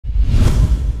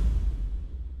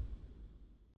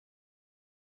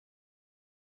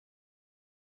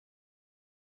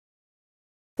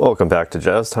Welcome back to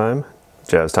Jazz Time.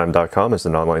 JazzTime.com is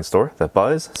an online store that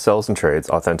buys, sells, and trades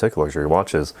authentic luxury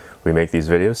watches. We make these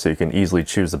videos so you can easily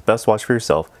choose the best watch for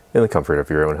yourself in the comfort of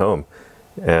your own home.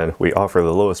 And we offer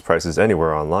the lowest prices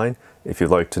anywhere online. If you'd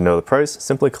like to know the price,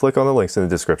 simply click on the links in the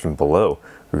description below.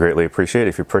 We greatly appreciate it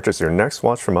if you purchase your next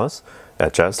watch from us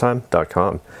at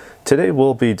JazzTime.com. Today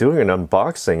we'll be doing an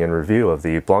unboxing and review of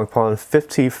the Blancpain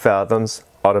 50 Fathoms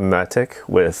Automatique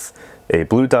with a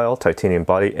blue dial, titanium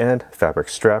body, and fabric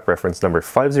strap, reference number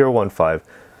 5015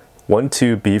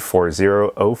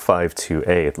 12B40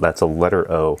 O52A. That's a letter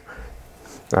O.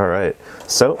 Alright,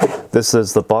 so this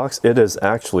is the box. It is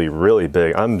actually really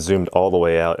big. I'm zoomed all the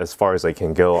way out as far as I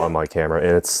can go on my camera,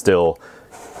 and it's still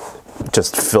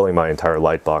just filling my entire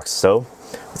light box. So,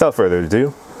 without further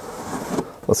ado,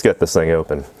 let's get this thing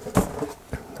open.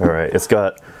 Alright, it's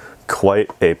got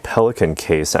quite a pelican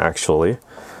case actually,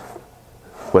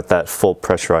 with that full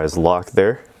pressurized lock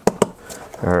there.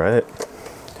 Alright,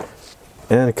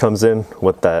 and it comes in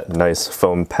with that nice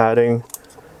foam padding,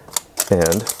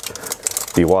 and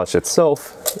the watch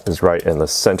itself is right in the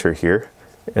center here,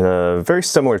 and very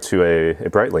similar to a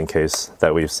Breitling case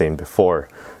that we've seen before.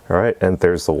 Alright, and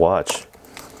there's the watch.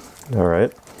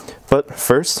 Alright, but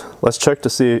first let's check to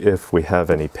see if we have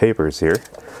any papers here.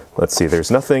 Let's see,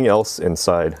 there's nothing else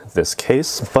inside this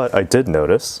case, but I did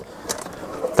notice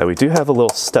that we do have a little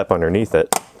step underneath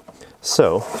it.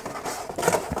 So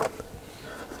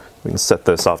we can set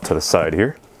this off to the side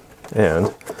here,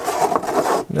 and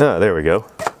there we go.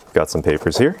 Got some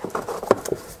papers here.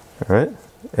 All right,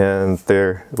 and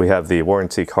there we have the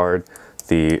warranty card,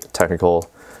 the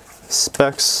technical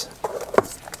specs,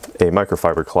 a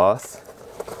microfiber cloth,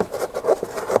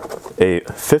 a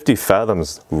 50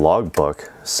 Fathoms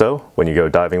logbook. So when you go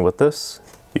diving with this,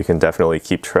 you can definitely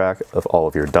keep track of all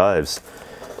of your dives.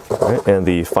 All right, and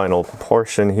the final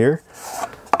portion here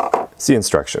is the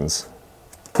instructions.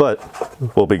 But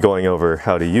we'll be going over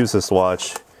how to use this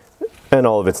watch and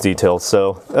all of its details,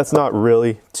 so that's not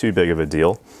really too big of a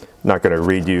deal. I'm not going to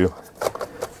read you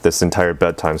this entire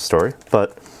bedtime story,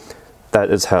 but that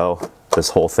is how this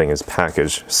whole thing is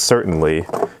packaged. Certainly,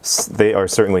 they are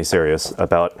certainly serious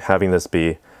about having this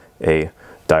be a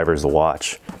diver's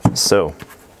watch. So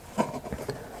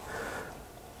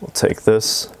we'll take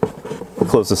this, we'll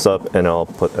close this up, and I'll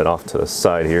put it off to the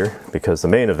side here because the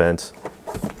main event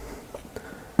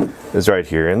is right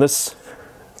here in this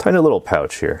tiny little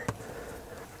pouch here.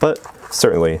 But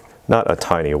certainly not a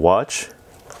tiny watch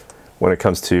when it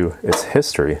comes to its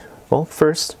history. Well,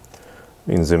 first,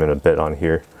 we can zoom in a bit on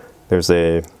here. There's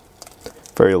a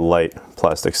very light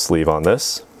plastic sleeve on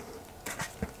this.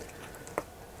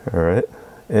 All right,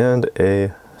 and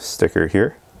a sticker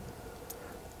here,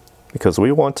 because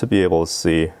we want to be able to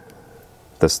see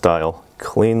this dial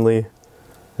cleanly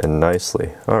and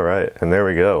nicely. All right, and there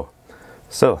we go.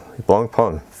 So,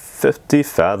 Blancpain 50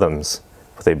 Fathoms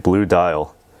with a blue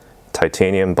dial,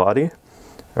 titanium body.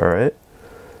 All right,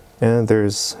 and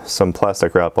there's some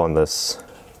plastic wrap on this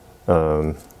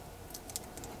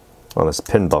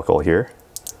pin buckle here.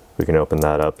 We can open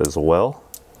that up as well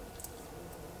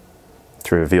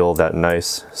to reveal that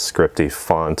nice scripty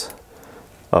font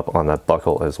up on that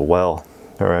buckle as well.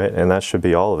 All right, and that should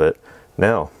be all of it.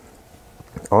 Now,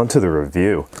 on to the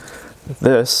review.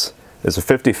 This is a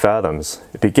 50 Fathoms.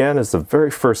 It began as the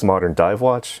very first modern dive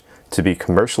watch to be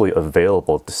commercially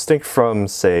available, distinct from,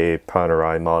 say,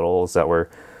 Panerai models that were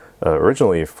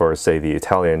originally for, say, the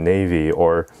Italian Navy,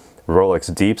 or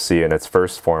Rolex Deep Sea in its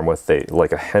first form with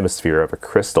like a hemisphere of a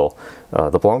crystal.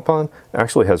 The Blancpain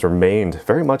actually has remained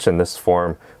very much in this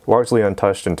form, largely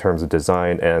untouched in terms of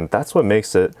design, and that's what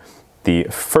makes it the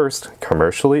first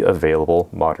commercially available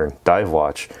modern dive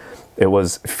watch. It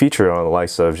was featured on the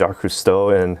likes of Jacques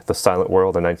Cousteau in The Silent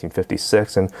World in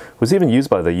 1956, and was even used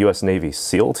by the US Navy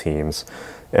SEAL teams.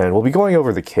 And we'll be going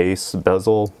over the case,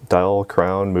 bezel, dial,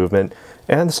 crown, movement,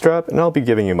 and the strap, and I'll be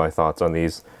giving you my thoughts on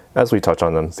these as we touch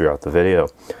on them throughout the video.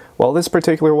 While this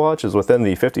particular watch is within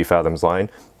the 50 Fathoms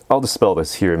line, I'll dispel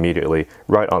this here immediately.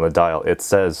 Right on the dial, it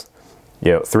says,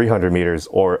 300 meters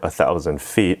or 1,000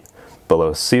 feet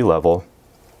below sea level,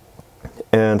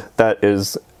 and that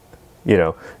is,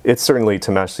 it's certainly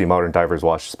to match the modern diver's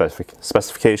watch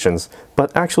specifications,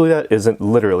 but actually that isn't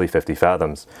literally 50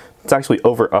 fathoms. It's actually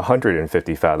over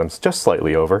 150 fathoms, just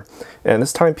slightly over, and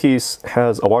this timepiece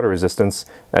has a water resistance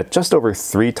at just over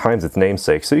 3 times its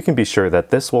namesake, so you can be sure that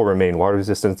this will remain water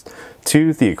resistant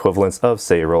to the equivalents of,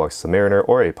 say, a Rolex Submariner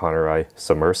or a Panerai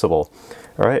submersible.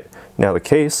 Alright, now the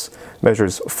case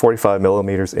measures 45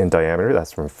 millimeters in diameter,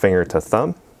 that's from finger to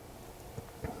thumb.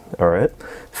 Alright,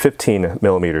 15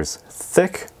 millimeters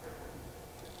thick,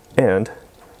 and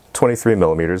 23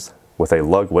 millimeters with a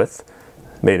lug width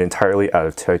made entirely out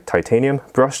of titanium,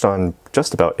 brushed on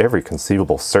just about every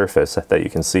conceivable surface that you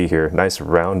can see here. Nice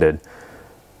rounded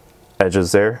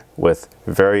edges there with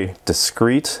very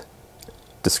discreet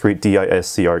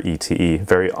D-I-S-C-R-E-T-E,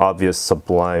 very obvious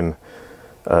sublime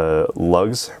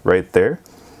lugs right there,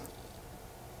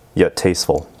 yet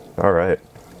tasteful. All right.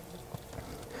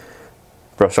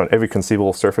 Brushed on every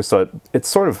conceivable surface, so it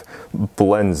sort of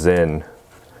blends in,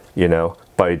 you know,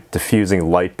 by diffusing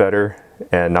light better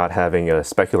and not having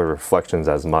specular reflections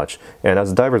as much. And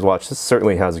as a diver's watch, this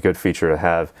certainly has a good feature to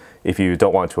have if you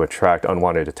don't want to attract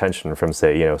unwanted attention from,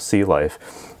 say, you know, sea life.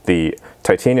 The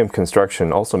titanium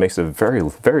construction also makes it a very,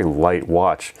 very light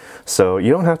watch, so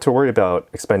you don't have to worry about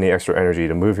expending extra energy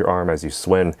to move your arm as you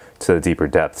swim to the deeper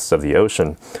depths of the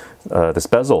ocean. This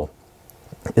bezel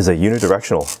is a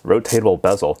unidirectional, rotatable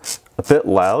bezel, a bit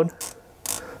loud,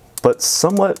 but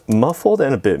somewhat muffled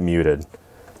and a bit muted.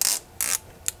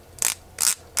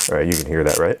 All right, you can hear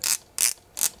that, right?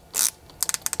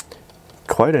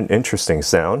 Quite an interesting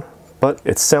sound, but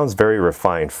it sounds very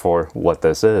refined for what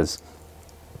this is.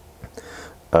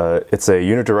 It's a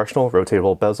unidirectional,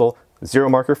 rotatable bezel, zero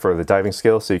marker for the diving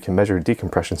scale, so you can measure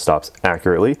decompression stops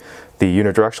accurately. The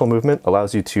unidirectional movement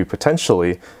allows you to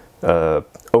potentially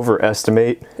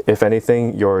overestimate, if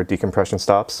anything, your decompression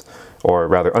stops, or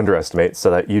rather underestimate,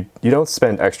 so that you don't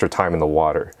spend extra time in the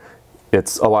water.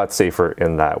 It's a lot safer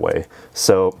in that way.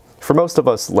 So for most of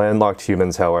us landlocked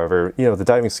humans, however, you know, the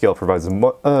diving scale provides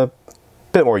a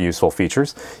bit more useful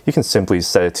features. You can simply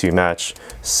set it to match,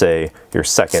 say, your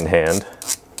second hand,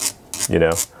 you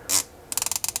know,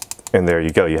 and there you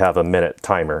go, you have a minute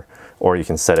timer. Or you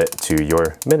can set it to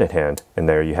your minute hand, and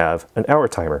there you have an hour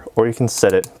timer. Or you can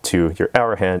set it to your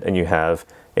hour hand, and you have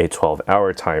a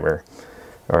 12-hour timer.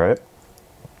 All right.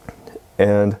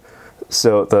 And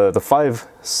so the 5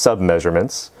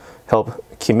 sub-measurements help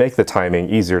make the timing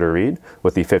easier to read,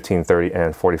 with the 15, 30,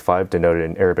 and 45 denoted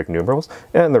in Arabic numerals,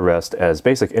 and the rest as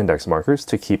basic index markers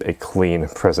to keep a clean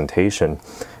presentation.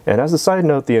 And as a side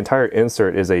note, the entire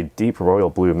insert is a deep royal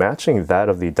blue, matching that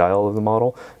of the dial of the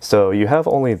model, so you have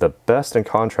only the best in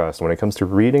contrast when it comes to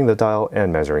reading the dial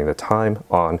and measuring the time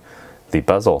on the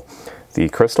bezel. The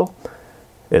crystal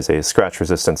is a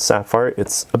scratch-resistant sapphire.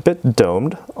 It's a bit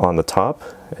domed on the top,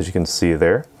 as you can see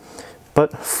there,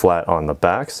 but flat on the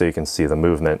back, so you can see the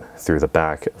movement through the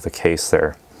back of the case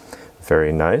there.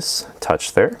 Very nice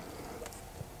touch there.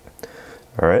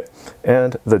 All right,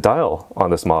 and the dial on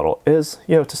this model is,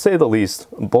 you know, to say the least,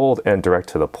 bold and direct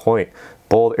to the point.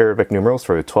 Bold Arabic numerals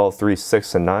for 12, 3,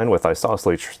 6, and 9 with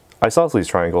isosceles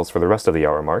triangles for the rest of the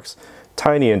hour marks.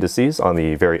 Tiny indices on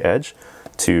the very edge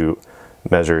to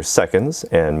measure seconds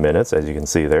and minutes, as you can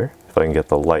see there, if I can get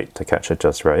the light to catch it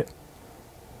just right.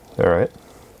 All right.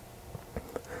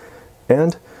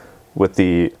 And with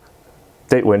the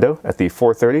date window at the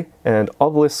 4:30 and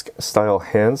obelisk style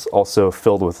hands also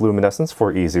filled with luminescence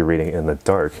for easy reading in the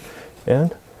dark.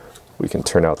 And we can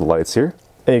turn out the lights here,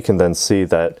 and you can then see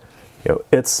that, you know,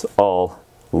 it's all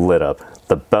lit up.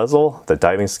 The bezel, the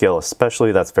diving scale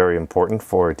especially, that's very important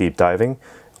for deep diving.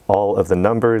 All of the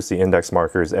numbers, the index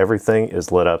markers, everything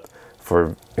is lit up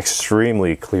for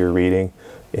extremely clear reading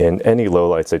in any low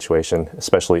light situation,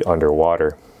 especially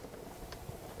underwater.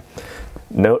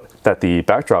 Note that the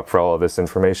backdrop for all of this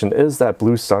information is that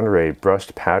blue sunray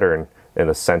brushed pattern in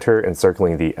the center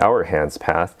encircling the hour hands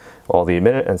path, while the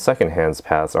minute and second hands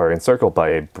paths are encircled by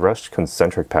a brushed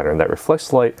concentric pattern that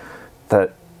reflects light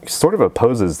that sort of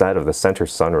opposes that of the center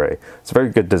sunray. It's a very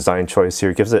good design choice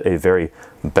here. It gives it a very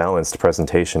balanced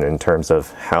presentation in terms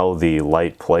of how the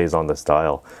light plays on this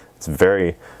dial. It's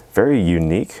very, very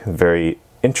unique, very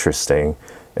interesting,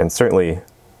 and certainly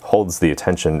holds the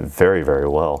attention very, very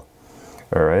well.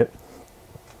 All right.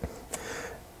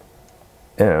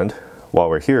 And while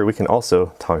we're here, we can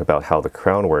also talk about how the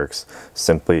crown works.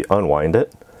 Simply unwind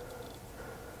it.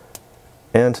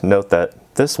 And note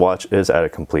that this watch is at a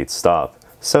complete stop.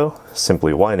 So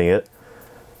simply winding it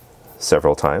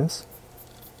several times,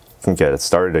 you can get it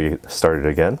started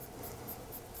again.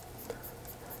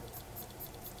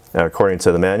 Now, according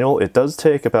to the manual, it does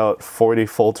take about 40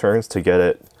 full turns to get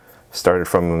it started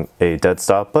from a dead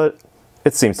stop, but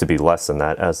it seems to be less than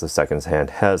that as the seconds hand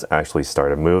has actually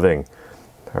started moving.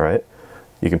 All right,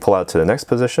 you can pull out to the next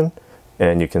position,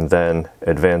 and you can then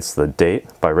advance the date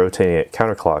by rotating it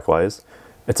counterclockwise.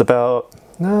 It's about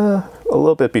a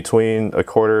little bit between a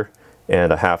quarter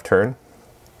and a half turn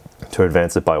to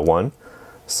advance it by 1.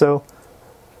 So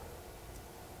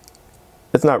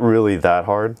it's not really that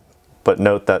hard, but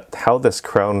note that how this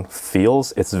crown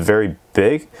feels, it's very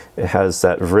big. It has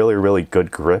that really, really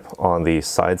good grip on the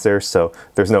sides there, so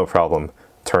there's no problem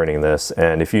turning this,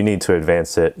 and if you need to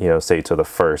advance it, you know, say to the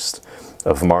 1st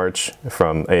of March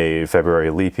from a February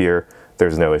leap year,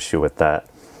 there's no issue with that.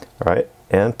 All right,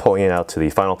 and pulling it out to the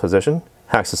final position,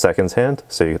 hacks the seconds hand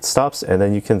so it stops, and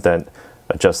then you can then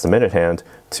adjust the minute hand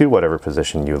to whatever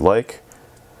position you like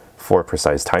for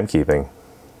precise timekeeping.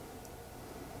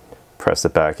 Press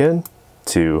it back in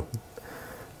to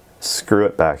screw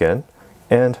it back in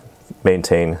and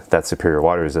maintain that superior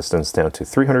water resistance down to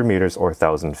 300 meters or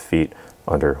 1,000 feet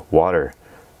underwater.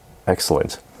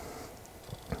 Excellent.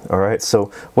 All right, so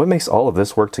what makes all of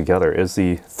this work together is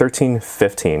the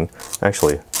 1315.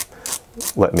 Actually,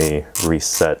 let me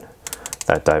reset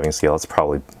that diving scale. It's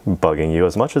probably bugging you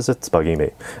as much as it's bugging me.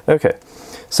 Okay,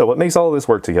 so what makes all of this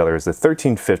work together is the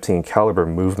 1315 caliber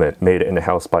movement made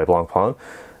in-house by Blancpain,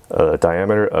 a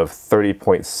diameter of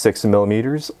 30.6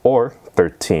 millimeters or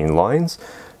 13 lines,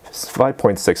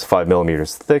 5.65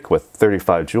 millimeters thick with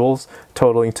 35 joules,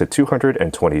 totaling to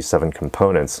 227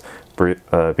 components,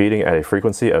 beating at a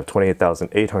frequency of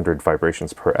 28,800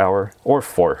 vibrations per hour or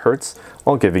 4 hertz,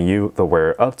 while giving you the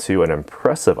wearer up to an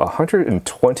impressive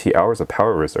 120 hours of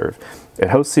power reserve.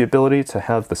 It hosts the ability to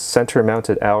have the center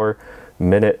mounted hour,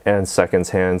 minute, and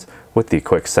seconds hands with the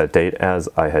quick set date, as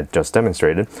I had just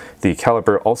demonstrated. The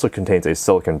caliber also contains a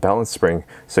silicon balance spring,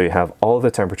 so you have all of the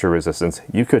temperature resistance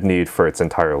you could need for its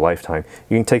entire lifetime.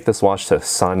 You can take this watch to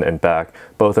sun and back,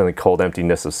 both in the cold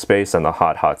emptiness of space and the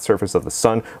hot surface of the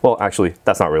sun. Well, actually,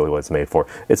 that's not really what it's made for.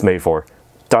 It's made for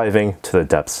diving to the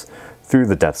depths, through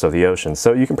the depths of the ocean.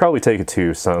 So you can probably take it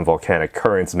to some volcanic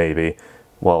currents maybe.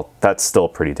 Well, that's still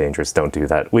pretty dangerous. Don't do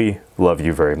that. We love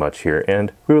you very much here,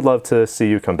 and we would love to see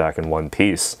you come back in one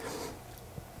piece.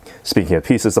 Speaking of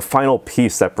pieces, the final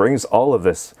piece that brings all of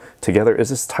this together is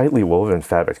this tightly woven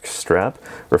fabric strap,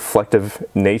 reflective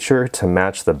nature to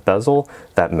match the bezel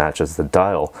that matches the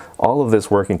dial. All of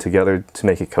this working together to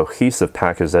make a cohesive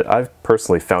package that I've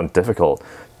personally found difficult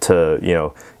to, you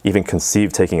know, even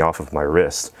conceive taking off of my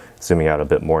wrist. Zooming out a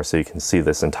bit more so you can see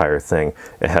this entire thing.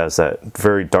 It has that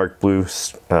very dark blue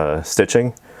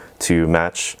stitching to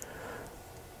match,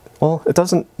 well, it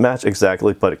doesn't match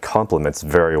exactly, but it complements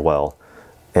very well.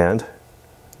 And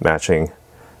matching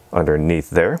underneath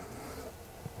there.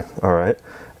 All right,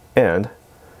 and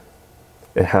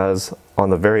it has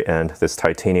on the very end this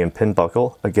titanium pin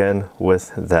buckle, again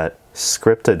with that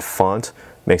scripted font.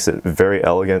 Makes it very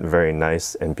elegant, very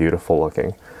nice, and beautiful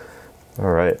looking.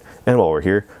 All right, and while we're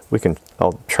here,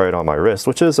 I'll try it on my wrist,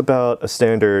 which is about a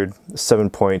standard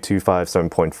 7.25,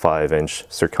 7.5 inch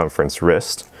circumference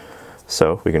wrist.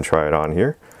 So we can try it on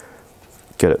here,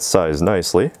 get it sized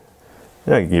nicely,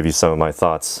 and I can give you some of my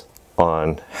thoughts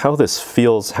on how this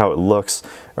feels, how it looks.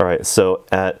 All right, so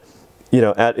at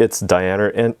its diameter,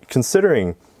 and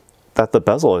considering that the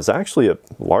bezel is actually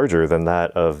larger than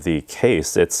that of the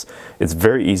case, it's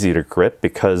very easy to grip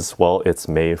because, well, it's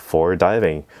made for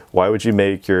diving. Why would you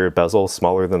make your bezel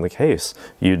smaller than the case?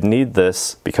 You'd need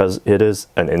this because it is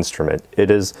an instrument. It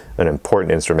is an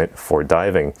important instrument for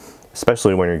diving,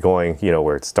 especially when you're going, you know,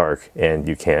 where it's dark and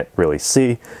you can't really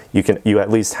see. You at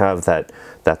least have that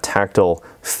tactile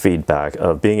feedback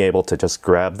of being able to just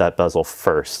grab that bezel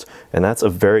first. And that's a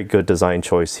very good design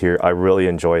choice here. I really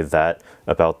enjoy that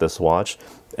about this watch.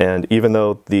 And even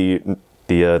though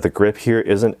the grip here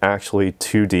isn't actually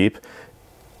too deep,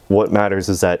 what matters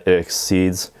is that it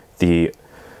exceeds the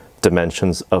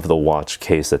dimensions of the watch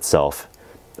case itself.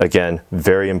 Again,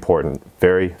 very important,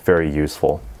 very, very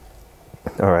useful.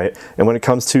 All right, and when it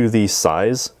comes to the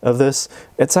size of this,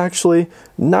 it's actually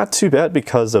not too bad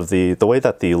because of the way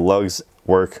that the lugs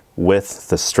work with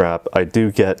the strap. I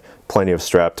do get plenty of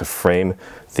strap to frame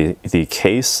the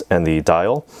case and the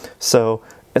dial, so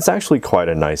it's actually quite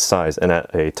a nice size. And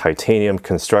at a titanium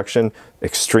construction,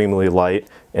 extremely light.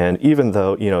 And even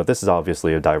though, you know, this is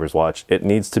obviously a diver's watch, it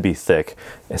needs to be thick.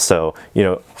 So, you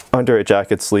know, under a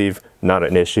jacket sleeve, not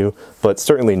an issue, but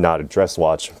certainly not a dress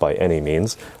watch by any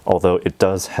means, although it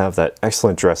does have that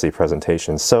excellent dressy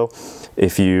presentation. So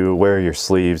if you wear your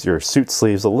sleeves, your suit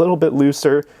sleeves a little bit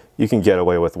looser, you can get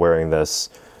away with wearing this,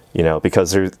 you know,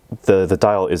 because the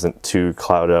dial isn't too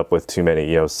clouded up with too many,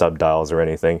 you know, sub dials or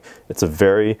anything. It's a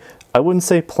very, I wouldn't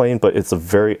say plain, but it's a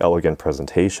very elegant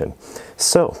presentation.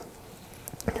 So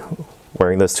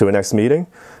wearing this to a next meeting?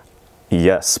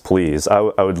 Yes, please. I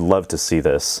would love to see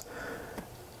this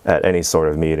at any sort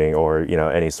of meeting or, you know,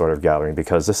 any sort of gathering,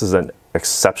 because this is an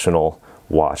exceptional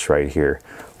watch right here.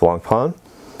 Blancpain,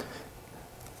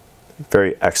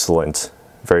 very excellent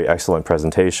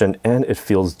presentation, and it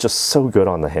feels just so good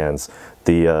on the hands.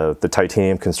 The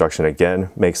titanium construction again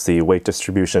makes the weight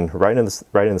distribution right in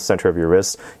the center of your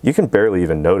wrist. You can barely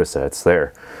even notice that it's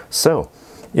there. So,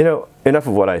 you know, enough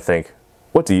of what I think.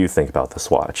 What do you think about this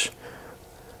watch?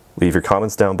 Leave your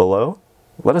comments down below.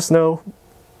 Let us know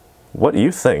what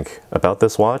you think about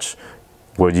this watch.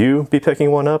 Would you be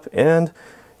picking one up? And,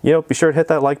 you know, be sure to hit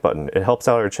that like button. It helps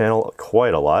out our channel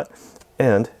quite a lot.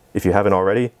 And if you haven't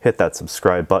already, hit that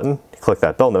subscribe button. Click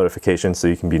that bell notification so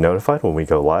you can be notified when we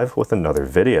go live with another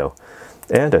video.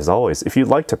 And as always, if you'd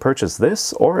like to purchase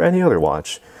this or any other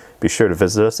watch, be sure to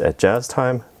visit us at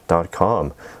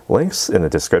jazztime.com. Links in the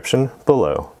description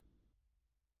below.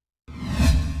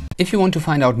 If you want to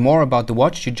find out more about the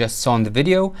watch you just saw in the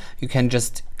video, you can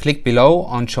just click below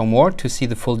on Show More to see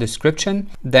the full description.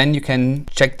 Then you can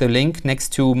check the link next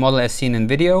to model as seen in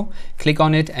video, click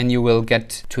on it and you will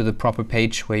get to the proper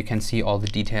page where you can see all the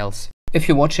details. If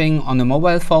you're watching on a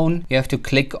mobile phone, you have to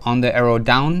click on the arrow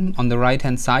down on the right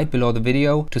hand side below the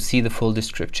video to see the full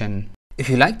description. If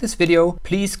you like this video,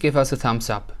 please give us a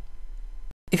thumbs up.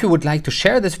 If you would like to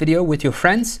share this video with your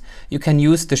friends, you can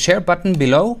use the share button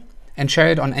below and share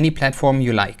it on any platform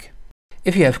you like.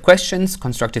 If you have questions,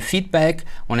 constructive feedback,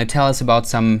 want to tell us about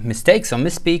some mistakes or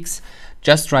misspeaks,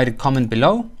 just write a comment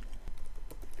below.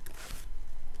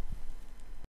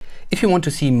 If you want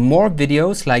to see more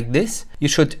videos like this, you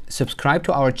should subscribe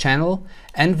to our channel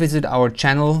and visit our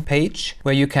channel page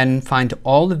where you can find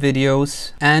all the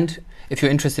videos. And if you're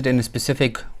interested in a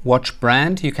specific watch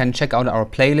brand, you can check out our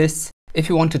playlists. If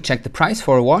you want to check the price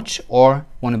for a watch or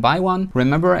want to buy one,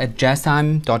 remember at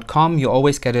jazztime.com you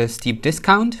always get a steep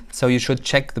discount, so you should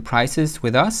check the prices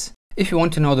with us. If you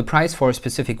want to know the price for a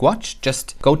specific watch,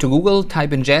 just go to Google,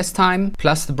 type in JazzTime,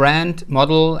 plus the brand,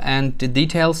 model and the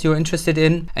details you're interested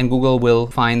in, and Google will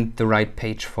find the right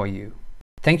page for you.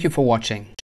 Thank you for watching.